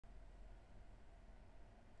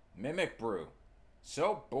MimikBrew.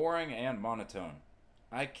 So boring and monotone.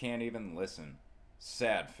 I can't even listen.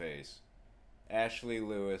 Sad face. Ashley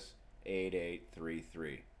Lewis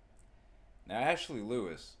 8833. Now Ashley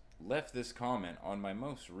Lewis left this comment on my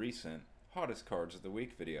most recent Hottest Cards of the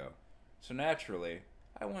Week video. So naturally,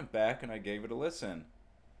 I went back and I gave it a listen.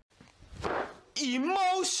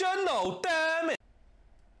 Emotional, damn it!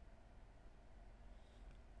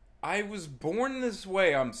 I was born this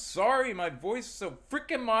way. I'm sorry my voice is so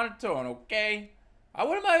freaking monotone, okay?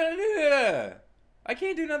 What am I gonna do? I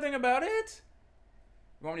can't do nothing about it.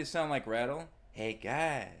 You want me to sound like Rattle? Hey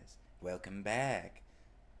guys, welcome back.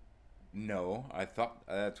 No, I thought,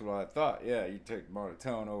 that's what I thought. Yeah, you take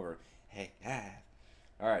monotone over. Hey guys.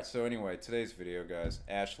 Alright, so anyway, today's video, guys.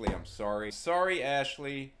 Ashley, I'm sorry. Sorry,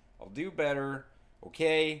 Ashley. I'll do better.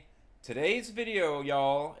 Okay? Today's video,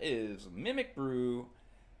 y'all, is MimikBrew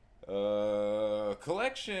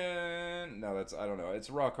collection. No, that's, I don't know. It's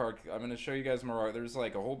raw card. I'm gonna show you guys more. There's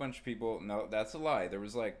like a whole bunch of people. No, that's a lie. There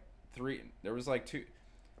was like two.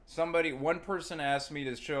 One person asked me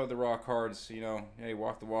to show the raw cards, you know, hey,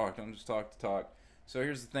 walk the walk, don't just talk the talk. So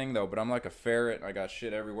here's the thing though, but I'm like a ferret, I got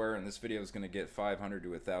shit everywhere, and this video is gonna get 500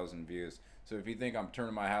 to 1,000 views. So if you think I'm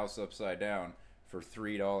turning my house upside down for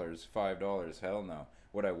 $3, $5, hell no.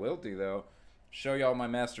 What I will do though, show y'all my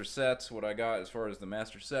master sets, what I got as far as the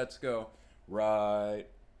master sets go. Right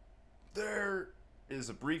there is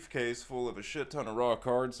a briefcase full of a shit ton of raw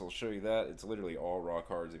cards. I'll show you that. It's literally all raw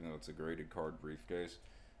cards, even though it's a graded card briefcase.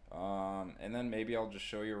 And then maybe I'll just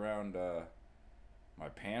show you around my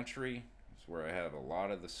pantry. It's where I have a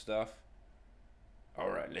lot of the stuff.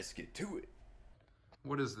 Alright, let's get to it.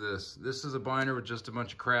 What is this? This is a binder with just a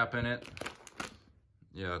bunch of crap in it.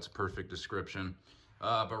 Yeah, that's a perfect description.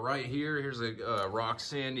 But right here, here's a Rock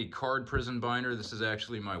Sandy card prison binder. This is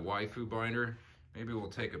actually my waifu binder. Maybe we'll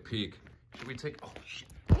take a peek. Should we take, oh shit.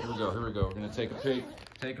 Here we go, here we go. We're gonna take a peek.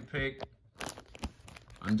 Take a peek.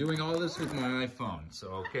 I'm doing all this with my iPhone, so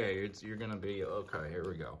okay, you're gonna be, okay, here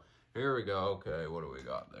we go. Here we go, okay, what do we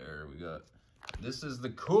got there? We got, this is the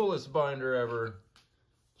coolest binder ever.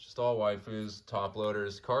 Just all waifus, top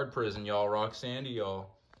loaders, card prison, y'all, Rock Sandy,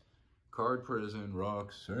 y'all. Card prison,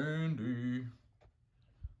 Rock Sandy.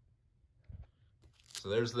 So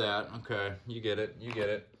there's that, okay, you get it, you get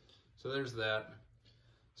it. So there's that.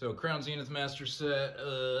 So Crown Zenith Master Set,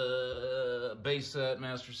 Base Set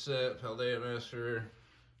Master Set, Paldea Master.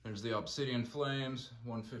 There's the Obsidian Flames,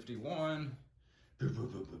 151.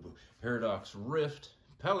 Paradox Rift,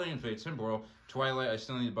 Paladin Fate, Symbol, Twilight. I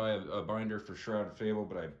still need to buy a binder for Shrouded Fable,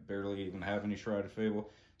 but I barely even have any Shrouded Fable.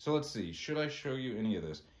 So let's see, should I show you any of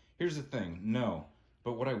this? Here's the thing, no.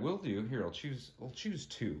 But what I will do, here, I'll choose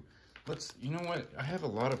two. You know what? I have a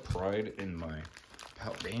lot of pride in my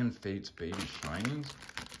Paladin Fate's Baby Shinies.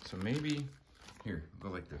 So maybe, here, go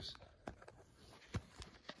like this.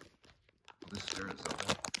 This stare at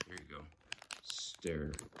Zelda. There you go.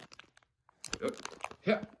 Stare. Oh,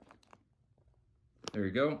 yeah. There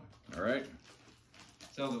you go. All right.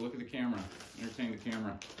 Zelda, look at the camera. Entertain the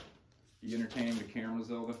camera. You entertaining the camera,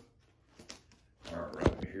 Zelda? All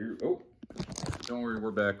right, here. Oh, don't worry,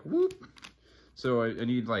 we're back. Whoop. So I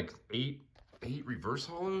need like eight reverse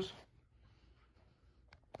holos.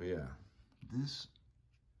 But yeah, this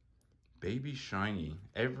baby shiny,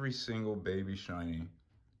 every single baby shiny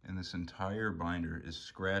in this entire binder is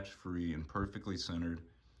scratch free and perfectly centered.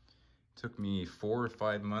 It took me 4 or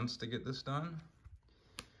 5 months to get this done.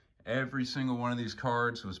 Every single one of these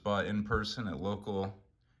cards was bought in person at local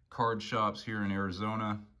card shops here in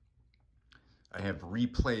Arizona. I have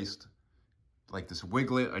replaced like this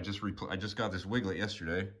Wiglet. I just got this Wiglet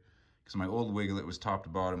yesterday because my old Wiglet was top to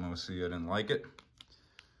bottom. OC, I didn't like it.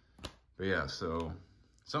 But yeah, so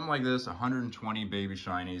something like this, 120 baby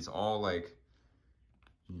shinies, all like,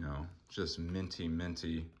 you know, just minty,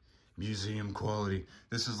 museum quality.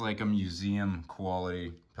 This is like a museum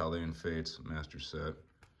quality Paladin Fates master set.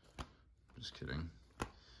 Just kidding.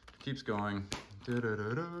 Keeps going.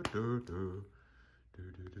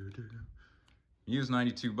 Use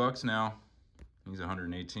 92 bucks now. He's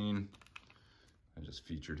 118. I just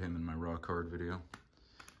featured him in my raw card video.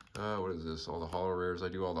 What is this? All the holo rares. I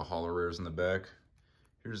do all the holo rares in the back.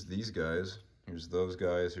 Here's these guys. Here's those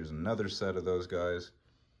guys. Here's another set of those guys.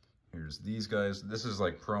 Here's these guys. This is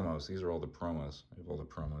like promos. These are all the promos. I have all the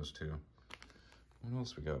promos too. What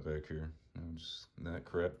else we got back here? No, just that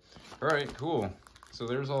crap. All right, cool. So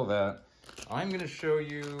there's all that. I'm going to show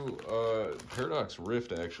you Paradox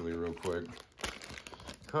Rift actually real quick.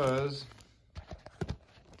 Because...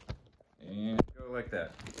 And go like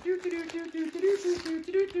that.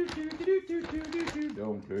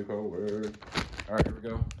 Don't click away. All right, here we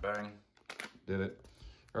go. Bang. Did it.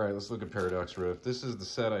 All right, let's look at Paradox Rift. This is the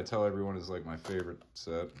set I tell everyone is like my favorite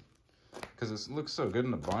set because it looks so good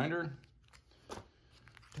in the binder.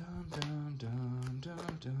 Dun, dun, dun, dun,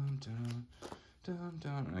 dun, dun, dun,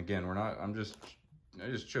 dun. And again, I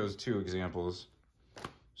just chose 2 examples to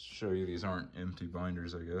show you these aren't empty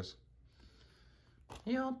binders, I guess.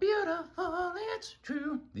 You're beautiful, it's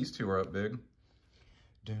true. These 2 are up big.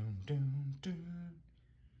 Dun, dun, dun,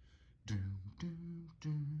 dun, dun,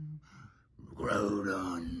 dun.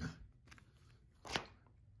 Groudon.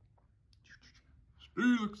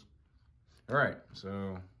 Steelix. All right,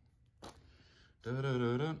 so. Da, da,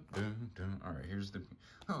 da, da, da, da. All right, here's the.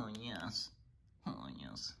 Oh yes, oh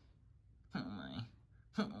yes, oh my,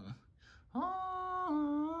 oh.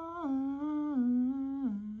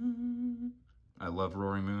 I love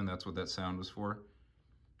Roaring Moon. That's what that sound was for.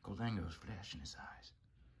 Goldango's flash in his eyes.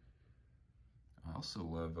 I also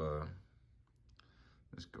love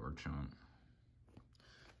this Garchomp.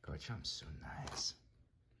 Garchomp's so nice.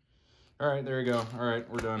 All right, there you go. All right,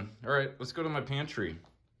 we're done. All right, let's go to my pantry.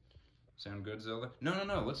 Sound good, Zelda?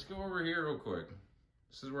 No. Let's go over here real quick.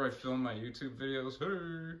 This is where I film my YouTube videos.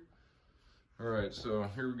 Hey. All right, so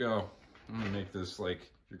here we go. I'm gonna make this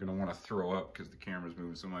like you're gonna want to throw up because the camera's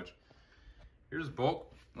moving so much. Here's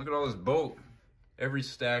bulk. Look at all this bulk. Every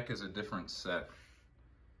stack is a different set.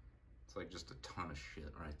 It's like just a ton of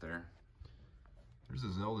shit right there. There's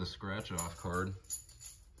a Zelda scratch-off card.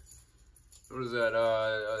 What is that?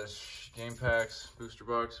 Game packs, booster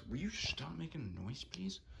box. Will you stop making noise,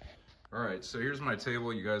 please? All right, so here's my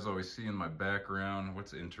table you guys always see in my background.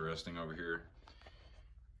 What's interesting over here?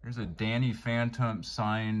 There's a Danny Phantom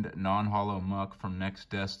signed non-holo muck from Next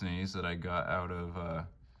Destinies that I got out of,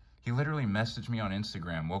 he literally messaged me on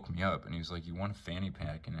Instagram, woke me up, and he was like, you want a fanny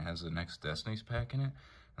pack and it has a Next Destinies pack in it?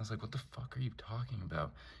 I was like, what the fuck are you talking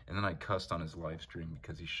about? And then I cussed on his live stream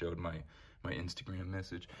because he showed my Instagram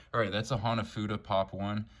message. All right, that's a Hanafuda Pop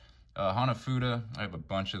 1. Hanafuda, I have a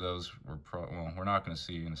bunch of those. We're not going to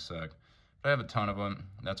see in a sec. But I have a ton of them.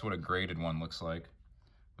 That's what a graded one looks like.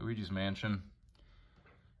 Luigi's Mansion.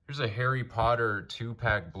 Here's a Harry Potter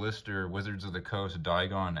 2-pack blister, Wizards of the Coast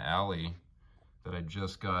Diagon Alley, that I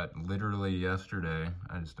just got literally yesterday.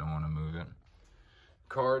 I just don't want to move it.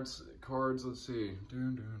 Cards, let's see.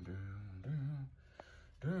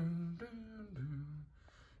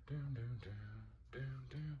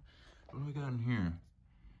 What do we got in here?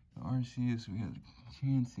 The Arceus, we got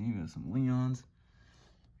Chansey, we got some Leons.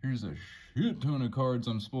 Here's a shit ton of cards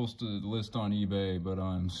I'm supposed to list on eBay, but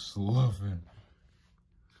I'm sloughing.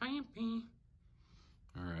 Tempe.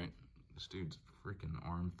 Alright, this dude's freaking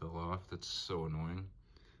arm fell off. That's so annoying.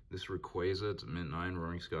 This Rayquaza, it's a Mint 9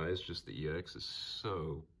 Roaring Skies, just the EX is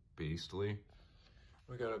so beastly.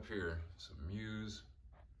 What we got up here? Some Muse.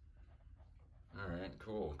 Alright,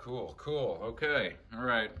 cool. Okay,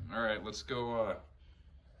 alright, let's go,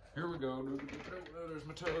 here we go. There's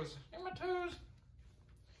my toes. And my toes.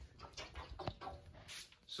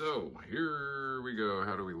 So, here we go.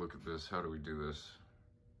 How do we look at this? How do we do this?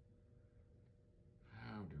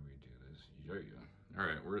 Yeah. All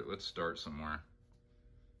right, let's start somewhere.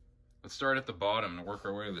 Let's start at the bottom and work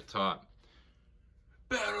our way to the top.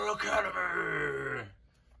 Battle Academy!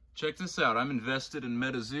 Check this out. I'm invested in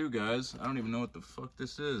MetaZoo, guys. I don't even know what the fuck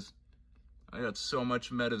this is. I got so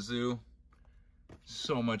much MetaZoo.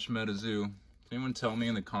 So much MetaZoo. Can anyone tell me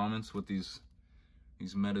in the comments what these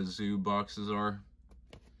MetaZoo boxes are?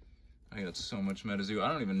 I got so much MetaZoo.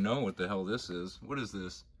 I don't even know what the hell this is. What is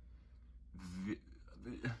this?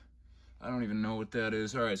 I don't even know what that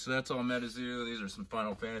is. All right, so that's all MetaZoo. These are some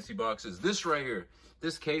Final Fantasy boxes. This right here,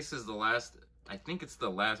 this case is the last, I think it's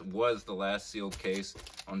was the last sealed case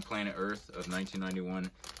on planet Earth of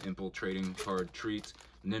 1991 Impulse Trading Card Treats.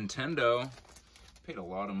 Nintendo paid a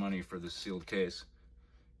lot of money for this sealed case.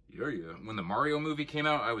 Yeah. When the Mario movie came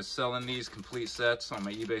out, I was selling these complete sets on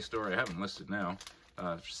my eBay store. I have them listed now.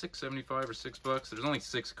 For $6.75 or $6. There's only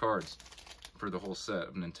 6 cards for the whole set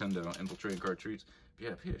of Nintendo Impulse Trading Card Treats. But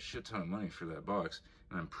yeah, I paid a shit ton of money for that box.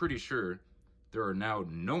 And I'm pretty sure there are now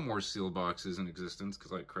no more sealed boxes in existence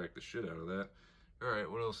because I cracked the shit out of that. All right,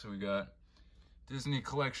 what else do we got? Disney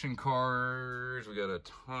collection cards. We got a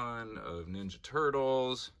ton of Ninja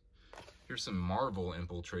Turtles. Here's some Marvel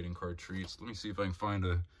Impulse Trading Card Treats. Let me see if I can find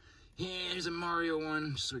a... Here's a Mario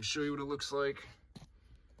one, just so I can show you what it looks like.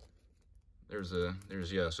 So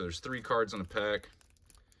there's 3 cards in a pack.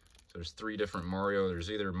 So there's 3 different Mario.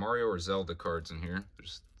 There's either Mario or Zelda cards in here.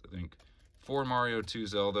 There's, I think, 4 Mario, 2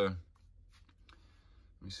 Zelda.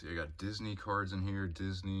 Let me see, I got Disney cards in here.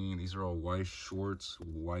 Disney, these are all Weiss Schwartz,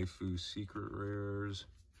 Waifu Secret Rares.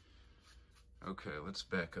 Okay, let's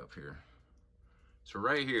back up here. So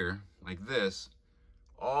right here, like this,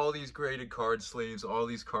 All these graded card sleeves, all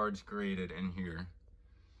these cards graded in here.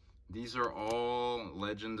 These are all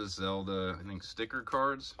Legend of Zelda, I think, sticker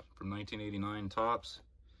cards from 1989 tops.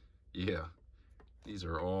 Yeah, these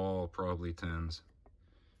are all probably 10s.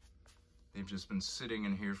 They've just been sitting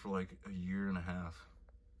in here for like a year and a half.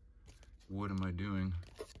 What am I doing?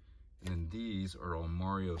 And then these are all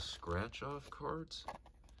Mario scratch-off cards,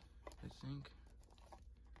 I think.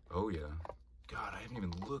 Oh yeah. God, I haven't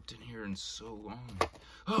even looked in here in so long.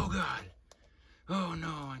 Oh God. Oh no,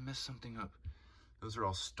 I messed something up. Those are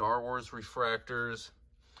all Star Wars refractors.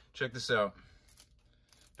 Check this out.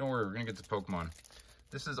 Don't worry, we're gonna get to Pokemon.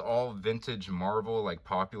 This is all vintage Marvel, like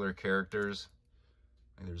popular characters.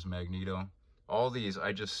 Like there's Magneto. All these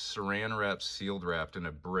I just saran wrapped, sealed wrapped in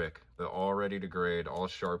a brick. They're all ready to grade, all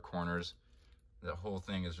sharp corners. That whole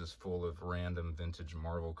thing is just full of random vintage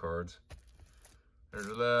Marvel cards. There's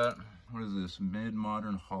that. What is this?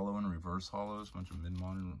 Mid-modern holo and reverse holos. Bunch of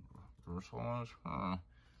mid-modern reverse holos.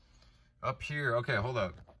 Up here, okay, hold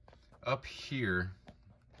up. Up here,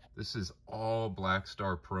 this is all Black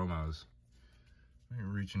Star promos. Let me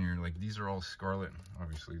reach in here. Like, these are all Scarlet.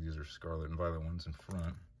 Obviously, these are Scarlet and Violet ones in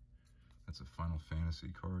front. That's a Final Fantasy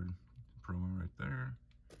card promo right there.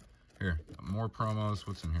 Here, more promos.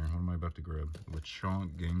 What's in here? What am I about to grab?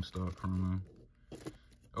 Lechonk GameStop promo.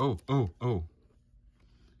 Oh.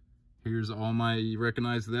 Here's all my, you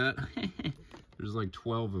recognize that? There's like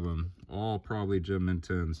 12 of them. All probably Gem Mint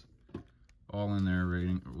 10s. All in there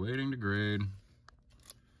waiting to grade.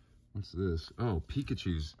 What's this? Oh,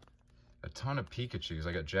 Pikachus. A ton of Pikachus.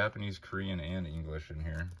 I got Japanese, Korean, and English in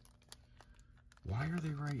here. Why are they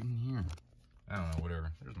right in here? I don't know,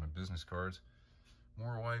 whatever. There's my business cards.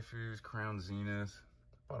 More waifus, Crown Zenith.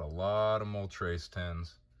 Bought a lot of Moltres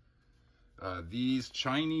 10s. These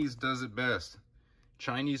Chinese does it best.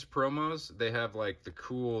 Chinese promos, they have like the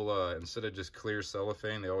cool, instead of just clear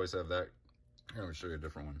cellophane, they always have that. Here, let me show you a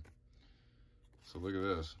different one. So look at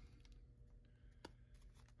this.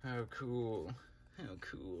 How cool. How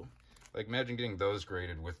cool. Like, imagine getting those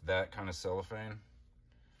graded with that kind of cellophane.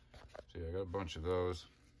 So yeah, I got a bunch of those.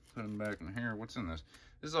 Put them back in here. What's in this?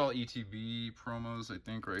 This is all ETB promos, I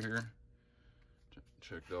think, right here.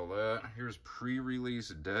 Checked all that. Here's pre-release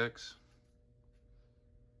decks.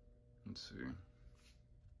 Let's see.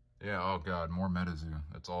 Yeah, oh God, more MetaZoo.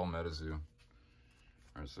 That's all MetaZoo. All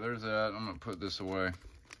right, so there's that. I'm gonna put this away.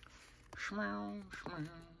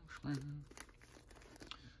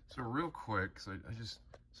 So real quick, so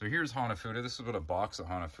here's Hanafuda. This is what a box of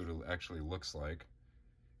Hanafuda actually looks like.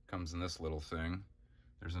 Comes in this little thing.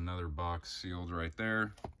 There's another box sealed right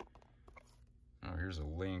there. Oh, here's a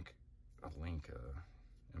Link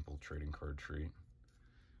infiltrating card treat.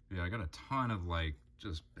 Yeah, I got a ton of like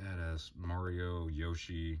just badass Mario,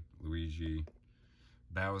 Yoshi, Luigi,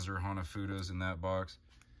 Bowser Hanafudas in that box.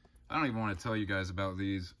 I don't even want to tell you guys about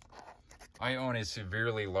these. I own a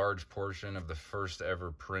severely large portion of the first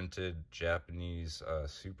ever printed Japanese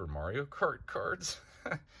Super Mario Kart cards.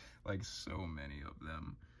 Like so many of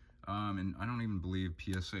them. And I don't even believe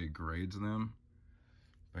PSA grades them.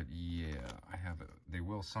 But yeah, I have it. They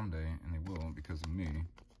will someday, and they will because of me.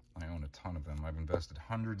 I own a ton of them. I've invested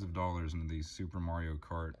hundreds of dollars into these Super Mario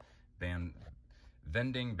Kart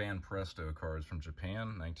vending Banpresto cards from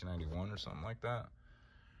Japan, 1991 or something like that.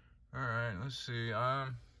 All right, let's see.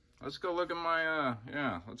 Let's go look at my,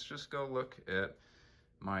 let's just go look at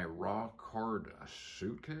my raw card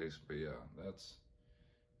suitcase. But yeah, that's,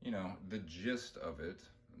 you know, the gist of it.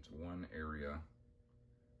 It's one area,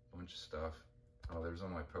 bunch of stuff. Oh, there's all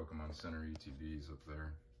my Pokemon Center ETBs up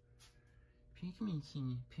there. Pokemon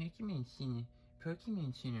Center, Pokemon Center,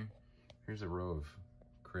 Pokemon Center. Here's a row of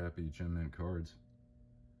crappy Gem Mint cards.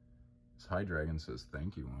 This Hydreigon says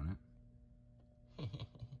thank you on it.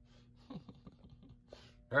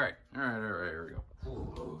 All right, here we go.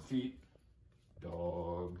 Oh, feet,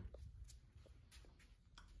 dog.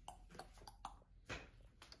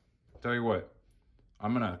 Tell you what,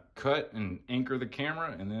 I'm gonna cut and anchor the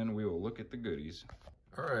camera and then we will look at the goodies.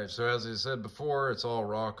 All right, so as I said before, it's all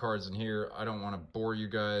raw cards in here. I don't wanna bore you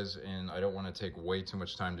guys and I don't wanna take way too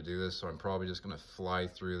much time to do this, so I'm probably just gonna fly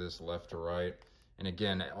through this left to right. And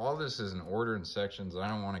again, all this is in order and sections. I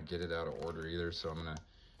don't wanna get it out of order either, so I'm gonna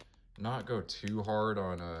not go too hard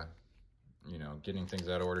on, you know, getting things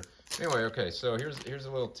out of order. Anyway, okay, so here's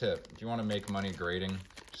a little tip. If you wanna make money grading,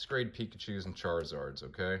 just grade Pikachus and Charizards,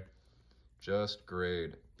 okay? Just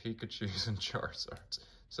grade Pikachus and Charizards.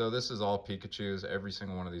 So this is all Pikachus. Every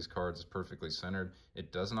single one of these cards is perfectly centered.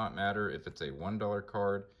 It does not matter if it's a $1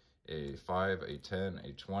 card, a 5, a 10,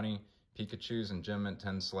 a 20. Pikachus and Gem Mint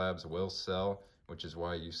 10 slabs will sell, which is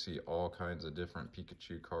why you see all kinds of different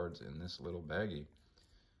Pikachu cards in this little baggie.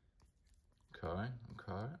 Okay.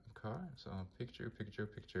 So Pikachu.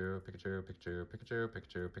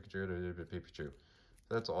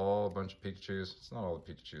 That's all a bunch of Pikachus. It's not all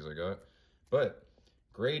the Pikachus I got. But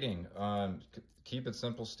grading, keep it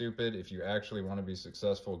simple, stupid. If you actually want to be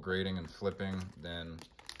successful grading and flipping, then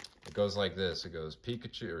it goes like this. It goes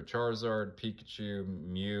Pikachu or Charizard, Pikachu,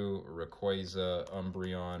 Mew, Rayquaza,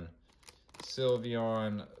 Umbreon,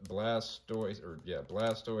 Sylveon, Blastoise,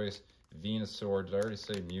 Venusaur. Did I already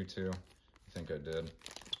say Mewtwo? I think I did.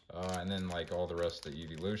 And then like all the rest of the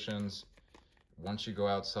evolutions. Once you go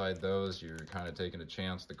outside those, you're kind of taking a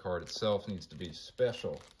chance. The card itself needs to be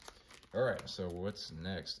special. All right, so what's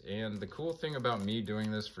next? And the cool thing about me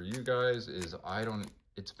doing this for you guys is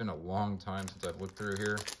it's been a long time since I've looked through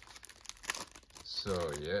here.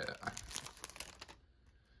 So yeah.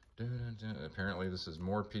 Apparently this is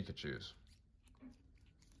more Pikachus.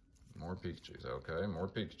 More Pikachus, okay, more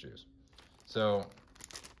Pikachus. So,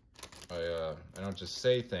 I don't just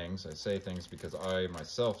say things, I say things because I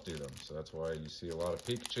myself do them. So that's why you see a lot of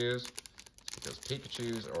Pikachus. It's because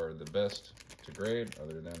Pikachus are the best to grade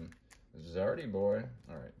other than Zardy boy.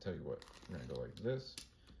 Alright, tell you what, we're gonna go like this.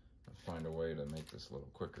 I'll find a way to make this a little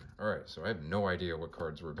quicker. Alright, so I have no idea what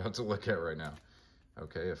cards we're about to look at right now.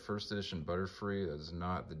 Okay, a first edition Butterfree, that is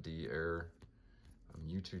not the D-Air. A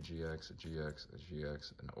Mewtwo GX, a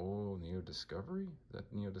GX, an old Neo Discovery? Is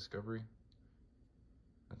that Neo Discovery?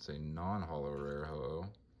 That's a non-holo rare Ho-Oh.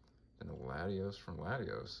 Then a Latios from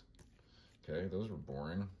Latios. Okay, those were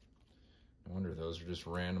boring. No wonder those are just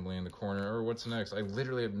randomly in the corner. Or what's next? I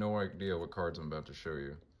literally have no idea what cards I'm about to show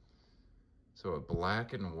you. So a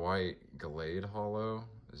black and white Gallade Holo,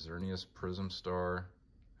 a Xerneas Prism Star,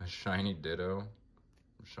 a shiny Ditto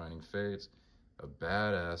from Shining Fates, a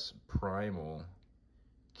badass Primal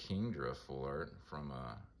Kingdra full art from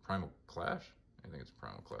Primal Clash? I think it's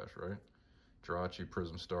Primal Clash, right? Jirachi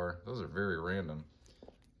Prism Star. Those are very random.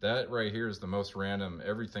 That right here is the most random.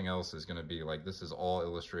 Everything else is going to be like, this is all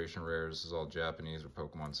illustration rares. This is all Japanese or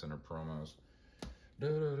Pokemon Center promos.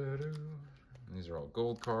 And these are all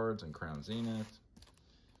gold cards and Crown Zenith.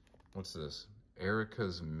 What's this?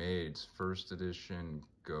 Erica's Maids first edition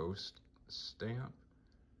Ghost stamp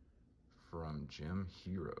from Gem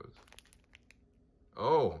Heroes.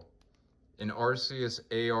 Oh, an Arceus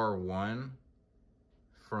AR1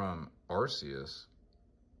 from Arceus.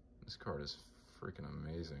 This card is freaking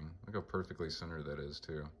amazing. Look how perfectly centered that is,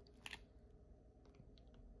 too.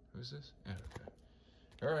 Who's this? Yeah,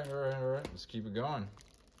 okay. All right. Let's keep it going.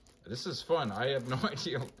 This is fun. I have no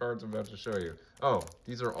idea what cards I'm about to show you. Oh,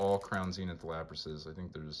 these are all Crown Zenith Laprases. I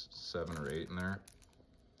think there's 7 or 8 in there.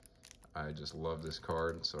 I just love this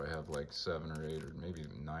card, so I have like 7 or 8, or maybe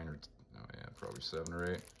 9 or... Oh yeah, probably 7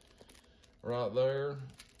 or 8. Right there.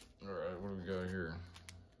 All right, what do we got here?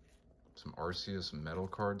 Some Arceus metal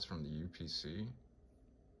cards from the UPC.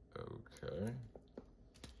 Okay.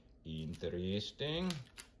 Interesting.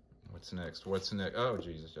 What's next? Oh,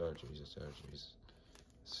 Jesus.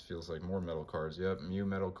 This feels like more metal cards. Yep, Mew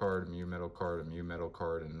metal card, Mew metal card, a Mew metal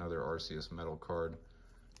card, and another Arceus metal card.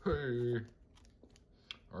 Hey.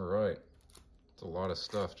 All right. It's a lot of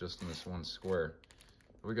stuff just in this one square.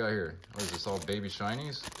 What we got here? What is this, all baby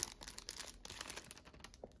shinies?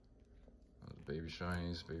 Baby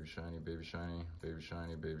shinies, baby shiny, baby shiny, baby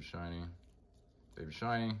shiny, baby shiny, baby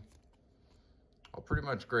shiny. I'll pretty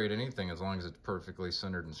much grade anything as long as it's perfectly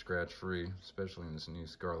centered and scratch free, especially in this new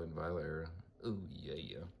Scarlet and Violet era. Ooh,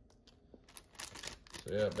 yeah.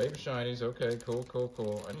 So yeah, baby shinies, okay, cool.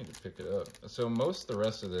 I need to pick it up. So most of the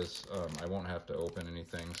rest of this, I won't have to open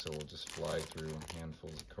anything, so we'll just fly through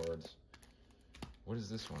handfuls of cards. What is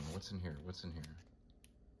this one? What's in here?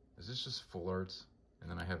 Is this just full arts? And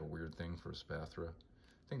then I have a weird thing for a Spathra.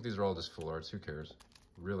 I think these are all just full arts. Who cares?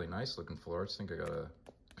 Really nice looking full arts. I think I got a...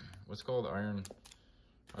 What's it called? Iron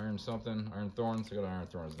something? Iron Thorns? I got Iron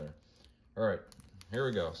Thorns there. Alright. Here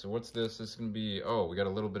we go. So what's this? This is going to be... Oh, we got a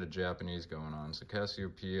little bit of Japanese going on. So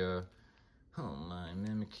Cassiopeia. Oh my.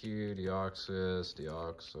 Mimikyu. Deoxys.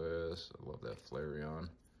 I love that Flareon.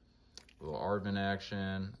 A little Arvin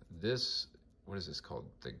action. This... What is this called?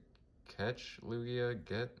 The Catch Lugia?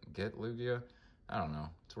 Get Lugia? I don't know.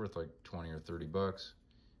 It's worth like 20 or 30 bucks.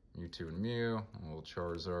 Mewtwo and Mew. A little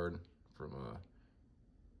Charizard from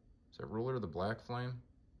is that Ruler of the Black Flame?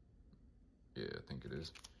 Yeah, I think it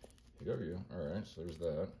is. You. Alright, so there's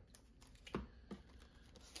that.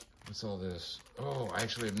 What's all this? Oh, I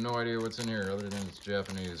actually have no idea what's in here other than it's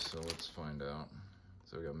Japanese, so let's find out.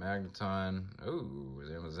 So we got Magneton. Oh,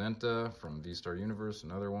 Zamazenta from V-Star Universe,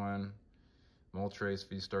 another one. Moltres,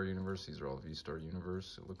 V-Star Universe. These are all V-Star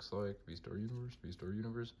Universe, it looks like. V-Star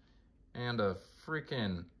Universe. And a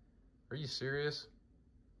freaking... Are you serious?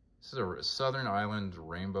 This is a Southern Islands,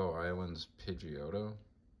 Rainbow Islands Pidgeotto.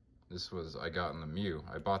 This was, I got in the Mew.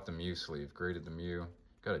 I bought the Mew sleeve, graded the Mew.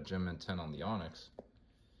 Got a Gem Mint 10 on the Onyx.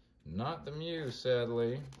 Not the Mew,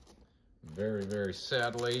 sadly. Very, very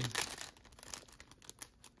sadly.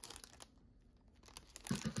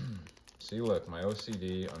 See, look, my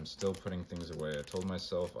OCD, I'm still putting things away. I told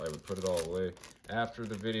myself I would put it all away after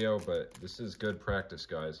the video, but this is good practice,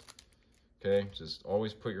 guys. Okay, just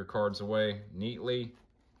always put your cards away neatly.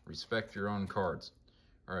 Respect your own cards.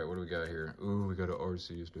 All right, what do we got here? Ooh, we got an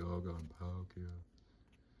Arceus Doggone Palkia.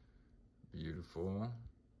 Beautiful.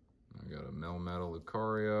 We got a Melmetal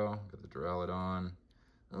Lucario. Got the Duraludon.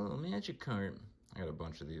 Oh, Magikarp. I got a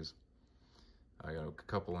bunch of these. I got a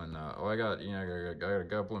couple in, I got a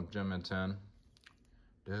couple in Gem Mint 10.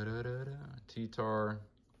 T-Tar.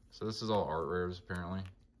 So this is all art rares, apparently.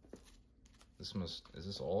 Is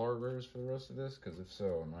this all art rares for the rest of this? Because if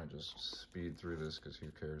so, I might just speed through this, because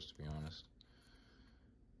who cares, to be honest.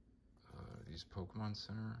 These Pokemon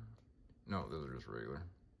Center? No, those are just regular.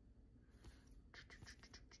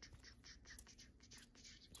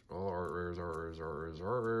 All art rares, art rares, art rares,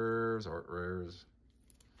 art rares, art rares.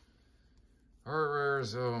 Art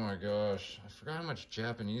rares, oh my gosh. I forgot how much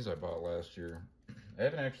Japanese I bought last year. I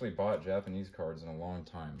haven't actually bought Japanese cards in a long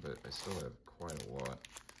time, but I still have quite a lot.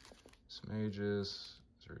 Smages.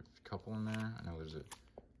 Is there a couple in there? I know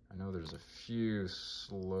there's a few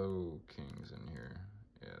Slow Kings in here.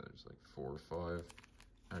 Yeah, there's like 4 or 5.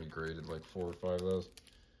 I already graded like 4 or 5 of those.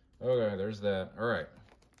 Okay, there's that. Alright.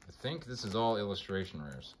 I think this is all illustration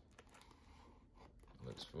rares.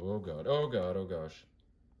 Oh god, oh god, oh gosh.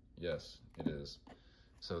 Yes, it is.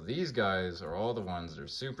 So these guys are all the ones that are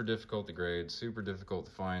super difficult to grade, super difficult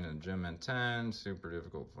to find in Gem Mint 10, super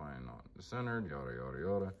difficult to find on the centered, yada yada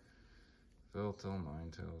yada. Veltal,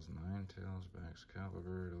 Ninetales,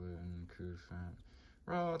 Baxcalibur, Lin, Kufant,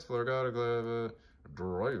 Rots, Florgata, Gleva,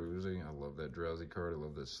 Drowsy. I love that Drowsy card. I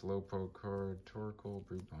love that Slowpoke card. Torkoal,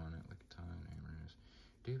 Brewbonnet, Lickitung, Amorous.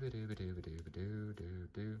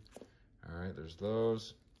 Doo-ba-doo-ba-doo-ba-doo-ba-doo-doo. Alright, there's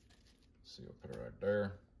those. Let's see, I'll put it right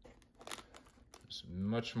there. There's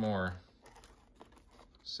much more,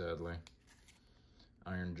 sadly.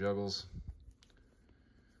 Iron Juggles.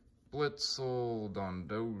 Blitzel,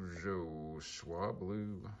 Dondojo,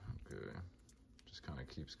 Schwablu. Okay. Just kind of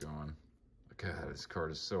keeps going. God, this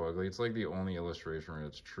card is so ugly. It's like the only illustration where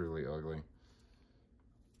it's truly ugly.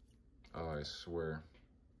 Oh, I swear.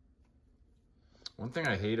 One thing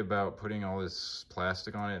I hate about putting all this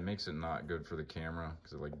plastic on it, it makes it not good for the camera.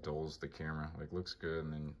 Because it like dulls the camera. Like looks good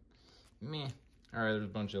and then meh. Alright, there's a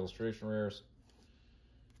bunch of illustration rares.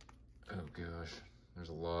 Oh gosh. There's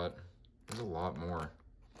a lot. There's a lot more.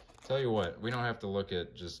 Tell you what, we don't have to look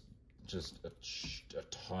at just a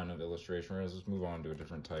ton of illustration rares. Let's move on to a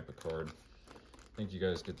different type of card. I think you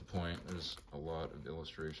guys get the point. There's a lot of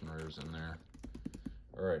illustration rares in there.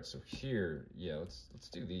 All right, so here, yeah, let's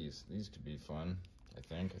do these. These could be fun. I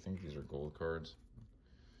think these are gold cards.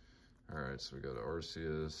 All right, so we got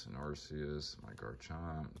Arceus and Arceus, my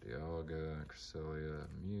Garchomp, Dialga, Cresselia,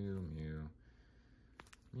 Mew,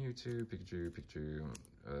 Mewtwo, Pikachu.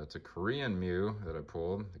 It's a Korean Mew that I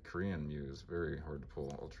pulled. The Korean Mew is very hard to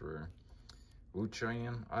pull, ultra rare.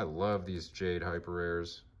 Wu-Chien. I love these Jade Hyper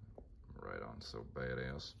Rares. Right on, so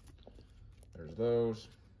badass. There's those.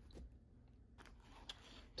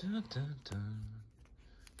 Dun, dun, dun.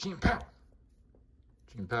 Chien-Pao,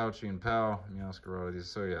 Meowscarada.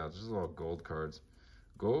 So yeah, this is all gold cards.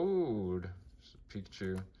 Gold.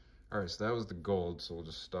 Pikachu. Alright, so that was the gold, so we'll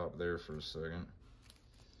just stop there for a second.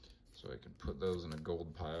 So I can put those in a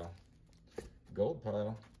gold pile. Gold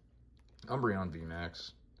pile. Umbreon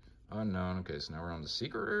VMAX. Unknown. Okay, so now we're on the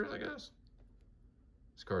secret rares, I guess.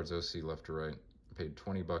 This card's OC left to right. I paid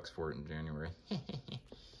 20 bucks for it in January.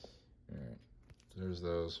 Alright, so there's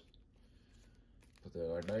those. Put that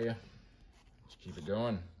right there. Let's keep it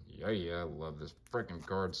going. Yeah, I love this freaking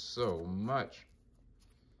card so much.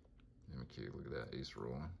 Mimikyus, look at that ace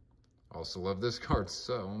roll. Also love this card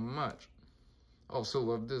so much. Also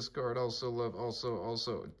love this card.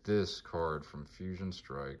 Also this card from Fusion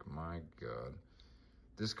Strike. My God.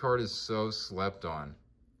 This card is so slept on.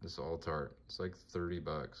 This Altart. It's like 30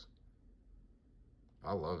 bucks.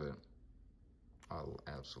 I love it. I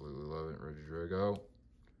absolutely love it. Regidrago.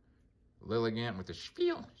 Lilligant with the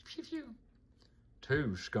spiel.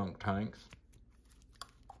 2 Skunk Tanks.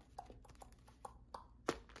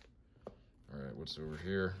 Alright, what's over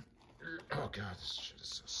here? Oh God, this shit is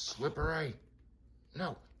so slippery.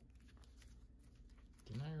 No.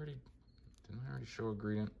 Didn't I already show a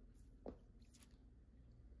gradient?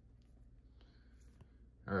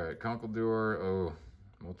 Alright, Conkeldurr. Oh,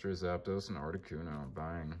 Moltres, Zapdos, and Articuno.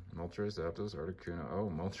 Bang. Moltres, Zapdos, Articuno. Oh,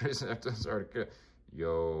 Moltres, Zapdos, Articuno.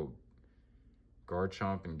 Yo.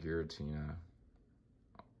 Garchomp and Giratina.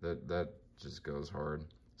 That just goes hard.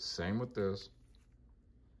 Same with this.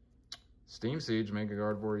 Steam Siege, Mega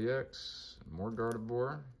Gardevoir EX. More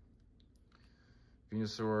Gardevoir.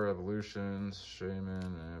 Venusaur, Evolutions.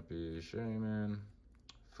 Shaman, Happy Shaman.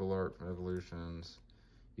 Full Art from Evolutions.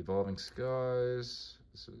 Evolving Skies.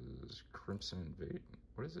 This is Crimson Invade.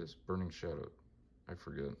 What is this? Burning Shadow. I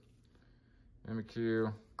forget.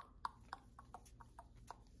 Mimikyu.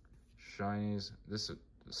 Shinies. This is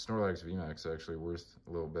Snorlax VMAX, actually worth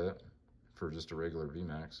a little bit for just a regular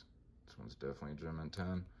VMAX. This one's definitely a gem in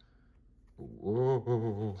 10.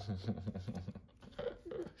 Whoa.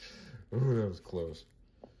 Ooh, that was close.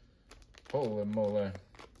 Holy moly.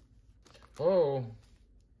 Oh.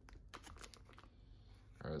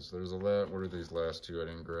 Alright, so there's a lot. What are these last two I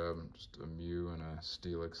didn't grab? Just a Mew and a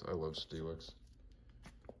Steelix. I love Steelix.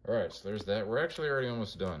 Alright, so there's that. We're actually already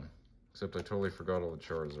almost done. Except I totally forgot all the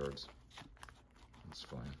Charizards. That's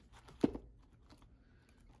fine.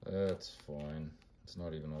 That's fine. It's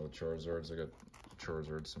not even all the Charizards. I got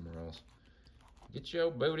Charizard somewhere else. Get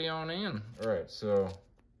your booty on in. Alright, so.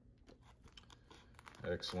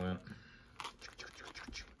 Excellent.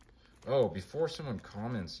 Oh, before someone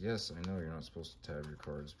comments, yes, I know you're not supposed to tab your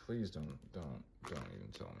cards. Please don't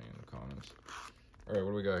even tell me in the comments. All right, what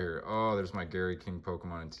do we got here? Oh, there's my Gary King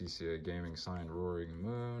Pokemon and TCA Gaming signed Roaring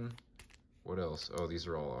Moon. What else? Oh, these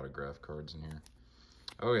are all autograph cards in here.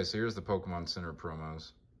 Okay, so here's the Pokemon Center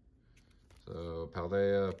promos. So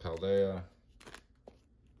Paldea. Oh man.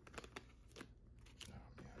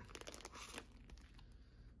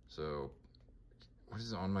 So what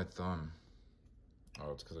is it on my thumb?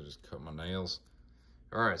 Oh, it's because I just cut my nails.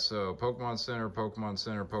 All right, so Pokemon Center, Pokemon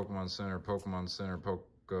Center, Pokemon Center, Pokemon Center,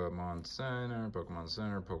 Pokemon Center, Pokemon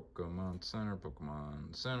Center, Pokemon Center,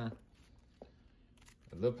 Pokemon Center.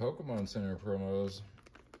 The Pokemon Center promos,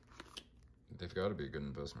 they've got to be a good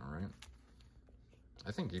investment, right?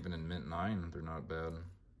 I think even in Mint 9, they're not bad.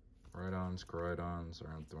 Rhydons, Koraidons,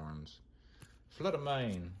 Iron Thorns.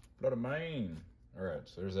 Floodamane. All right,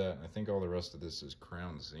 so there's that. I think all the rest of this is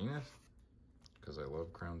Crown Zenith, because I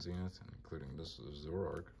love Crown Zenith, including this is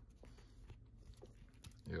Zoroark.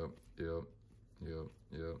 Yep.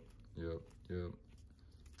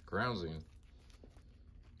 Crown Zenith.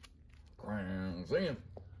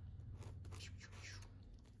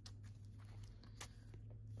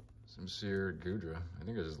 Some Seer, Goodra. I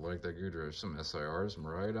think I just like that Goodra. Some SIRs,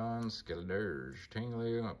 Miraidon, Skeledirge,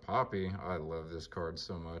 Tinglu, a Poppy. I love this card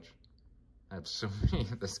so much. I have so many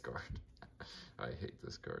of this card. I hate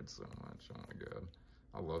this card so much. Oh my god.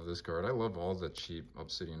 I love this card. I love all the cheap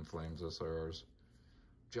Obsidian Flames SIRs.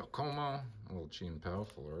 Giacomo. A little Chi and Pal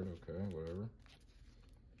full art. Okay, whatever.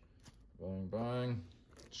 Bang.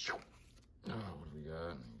 Oh, what do we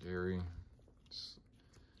got? Gary.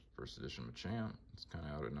 First edition Machamp. It's kind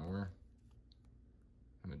of out of nowhere.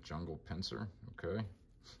 And a Jungle Pinsir. Okay.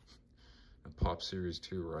 A Pop Series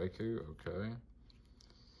 2 Raikou. Okay.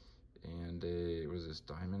 And a, what is this?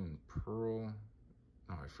 Diamond and Pearl.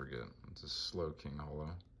 Oh, I forget. It's a Slow King Holo.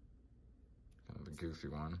 Kind of a goofy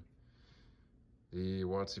one. The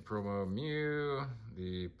Watsy promo Mew.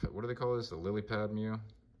 The, what do they call this? The Lily Pad Mew.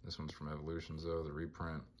 This one's from Evolutions, though. The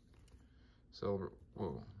reprint. Celebrate.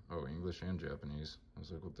 Whoa. Oh, English and Japanese. I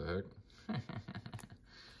was like, what the heck?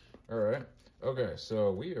 All right. Okay,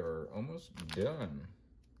 so we are almost done.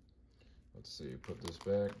 Let's see. Put this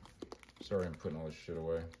back. Sorry, I'm putting all this shit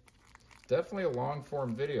away. Definitely a long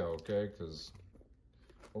form video, okay? Because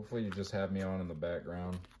hopefully you just have me on in the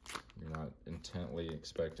background. You're not intently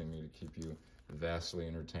expecting me to keep you vastly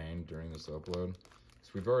entertained during this upload.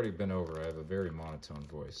 So we've already been over. I have a very monotone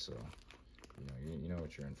voice, so you know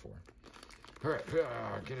what you're in for. All right,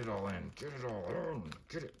 get it all in. Get it all in.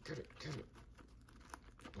 Get it.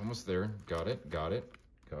 Almost there. Got it.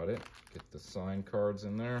 Get the signed cards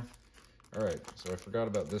in there. All right, so I forgot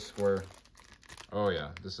about this square. Oh yeah,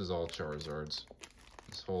 this is all Charizards.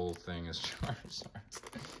 This whole thing is Charizards.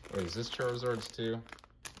 Wait, is this Charizards too?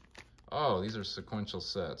 Oh, these are sequential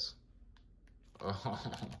sets. Oh,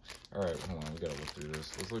 all right, hold on, we gotta look through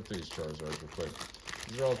this. Let's look through these Charizards real quick.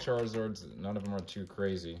 These are all Charizards. None of them are too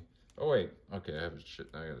crazy. Oh wait, okay, I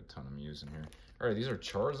got a ton of Mews in here. All right, these are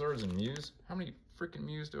Charizards and Mews. How many freaking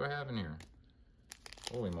Mews do I have in here?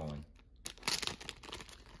 Holy moly.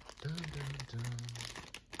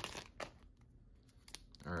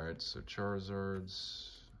 All right, so Charizards.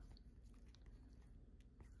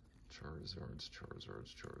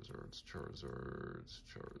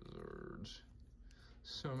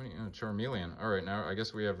 So many, Charmeleon. All right, now I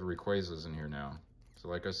guess we have Rayquazas in here now. So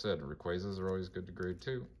like I said, Rayquazas are always good to grade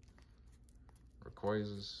too.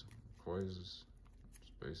 Rayquazas, just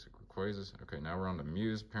basic Rayquazas. Okay, now we're on to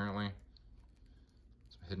Mews apparently.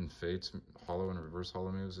 Some Hidden Fates, Holo and Reverse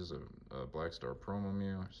Holo Mews is a Black Star promo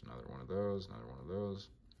Mew. There's another one of those,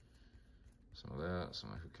 Some of that,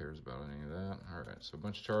 who cares about any of that? Alright, so a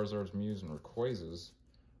bunch of Charizards, Mews, and Rayquazas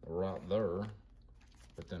right there.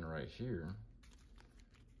 But then right here,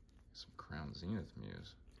 some Crown Zenith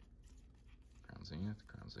Mews. Crown Zenith.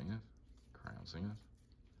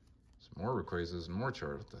 Some more Rayquazas and more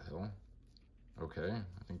Charizards. What the hell? Okay,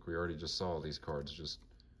 I think we already just saw these cards, just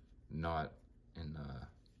not in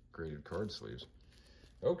graded card sleeves.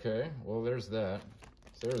 Okay, well there's that.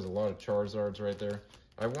 So there's a lot of Charizards right there.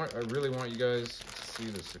 I really want you guys to see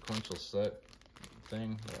the sequential set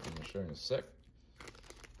thing that I'm gonna show you in a sec.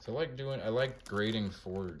 So I like grading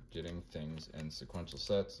for getting things in sequential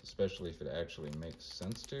sets, especially if it actually makes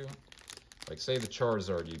sense to. Like say the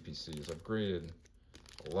Charizard UPCs, I've graded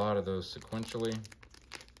a lot of those sequentially.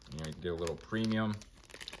 You know, you can get a little premium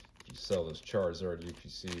if you sell those Charizard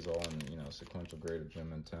UPCs all in, you know, sequential grade of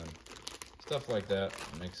Gem and 10. Stuff like that.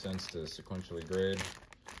 It makes sense to sequentially grade.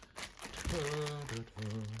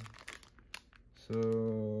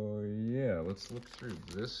 So yeah, let's look through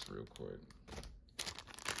this real quick.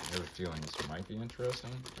 I have a feeling this might be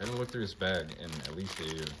interesting. I haven't looked through this bag in at least a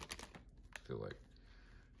year, I feel like.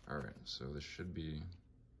 Alright, so this should be...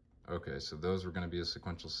 Okay, so those were going to be a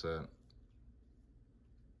sequential set.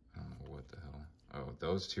 I don't know what the hell. Oh,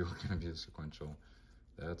 those two are going to be a sequential.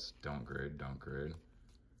 That's don't grade.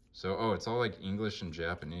 So, oh, it's all like English and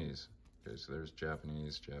Japanese. Okay, so there's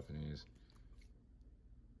Japanese.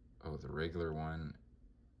 Oh, the regular one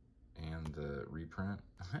and the reprint.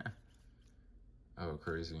 Oh,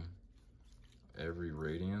 crazy. Every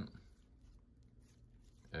Radiant.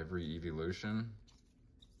 Every Evolution.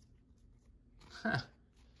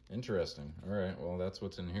 Interesting. All right, well, that's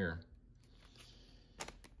what's in here.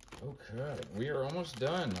 Okay, we are almost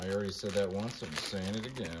done. I already said that once, I'm saying it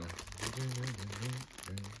again.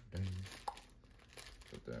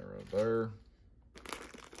 Put that right there.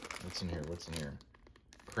 What's in here?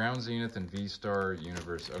 Crown Zenith and V-Star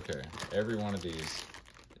Universe. Okay, every one of these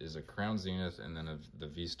is a Crown Zenith and then the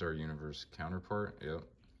V-Star Universe counterpart. Yep.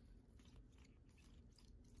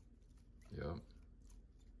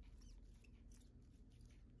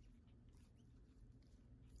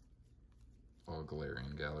 All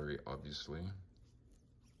Galarian Gallery, obviously.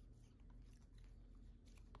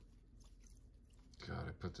 God,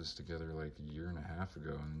 I put this together like a year and a half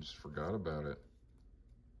ago and just forgot about it.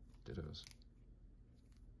 Dittos.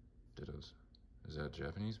 Is that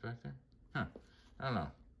Japanese back there? Huh. I don't know.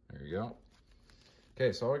 There you go.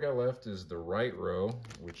 Okay, so all I got left is the right row,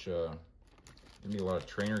 which give me a lot of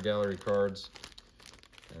trainer gallery cards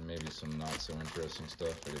and maybe some not so interesting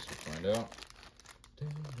stuff. I guess we'll find out.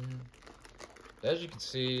 As you can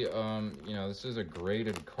see, you know, this is a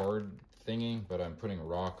graded card thingy, but I'm putting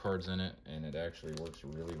raw cards in it, and it actually works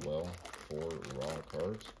really well for raw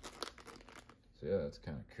cards. So yeah, that's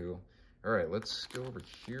kind of cool. All right, let's go over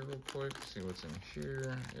here real quick, see what's in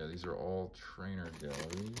here. Yeah, these are all trainer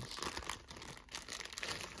galleries.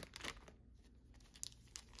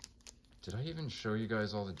 Did I even show you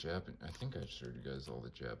guys all the I think I showed you guys all the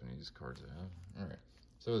Japanese cards I have. All right.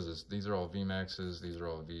 So is this? These are all VMAXs, these are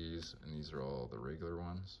all Vs, and these are all the regular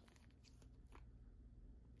ones.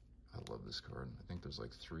 I love this card. I think there's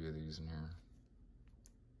like 3 of these in here.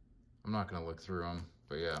 I'm not gonna look through them,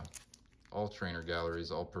 but yeah. All trainer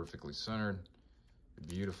galleries, all perfectly centered.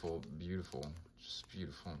 Beautiful, just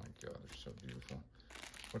beautiful. Oh my God, they're so beautiful.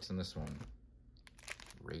 What's in this one?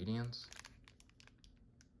 Radiance?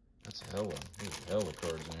 That's hella. There's hella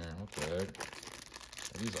cards in here. What the heck?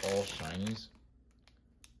 Are these all shinies?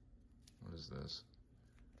 What is this?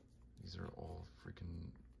 These are all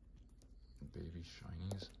freaking baby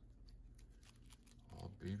shinies. All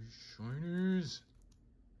baby shinies.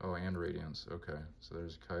 Oh, and Radiance. Okay. So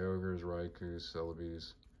there's Kyogres, Raikus,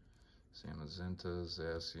 Celebes, Samazentas,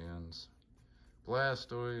 Zacians,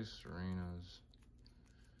 Blastoise, Serenas,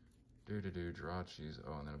 Drachis.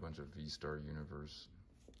 Oh, and then a bunch of V-Star Universe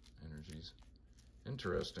energies.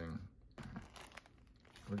 Interesting.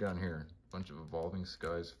 What we got in here? A bunch of Evolving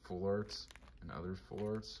Skies full arts and other full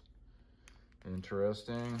arts.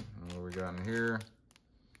 Interesting. And what we got in here?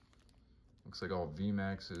 Looks like all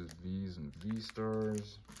VMAXs, Vs, and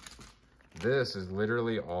V-Stars. This is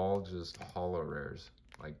literally all just holo rares.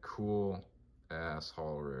 Like cool ass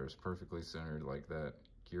holo rares. Perfectly centered like that.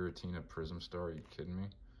 Giratina Prism Star, are you kidding me?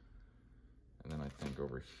 And then I think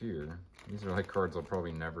over here, these are like cards I'll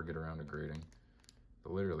probably never get around to grading.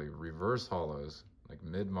 But literally reverse holos, like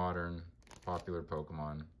mid-modern popular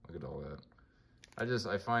Pokemon. Look at all that.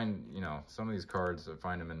 I find, you know, some of these cards, I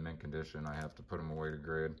find them in mint condition. I have to put them away to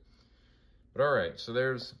grade. But all right, so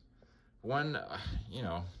there's one, you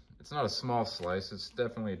know, it's not a small slice. It's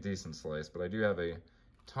definitely a decent slice, but I do have a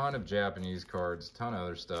ton of Japanese cards, ton of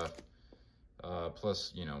other stuff,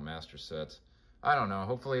 plus, you know, master sets. I don't know.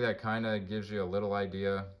 Hopefully that kind of gives you a little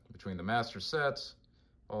idea between the master sets,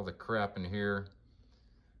 all the crap in here,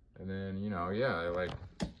 and then, you know, yeah, I like,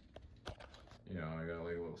 you know, I got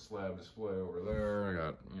like a little slab display over there. I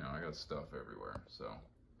got, you know, I got stuff everywhere. So,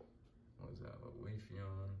 what is that? A little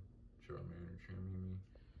Leafeon, Charmander, Charmini.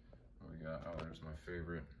 What we got? Oh, there's my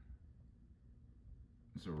favorite.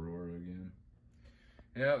 It's Aurora again.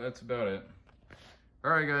 Yeah, that's about it.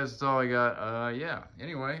 All right, guys, that's all I got. Yeah,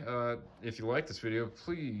 anyway, if you like this video,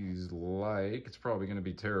 please like. It's probably going to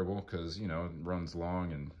be terrible because, you know, it runs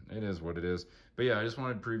long and it is what it is. But yeah, I just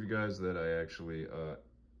wanted to prove you guys that I actually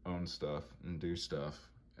own stuff and do stuff.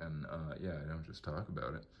 And yeah, I don't just talk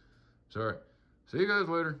about it. So, all right, see you guys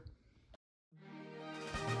later.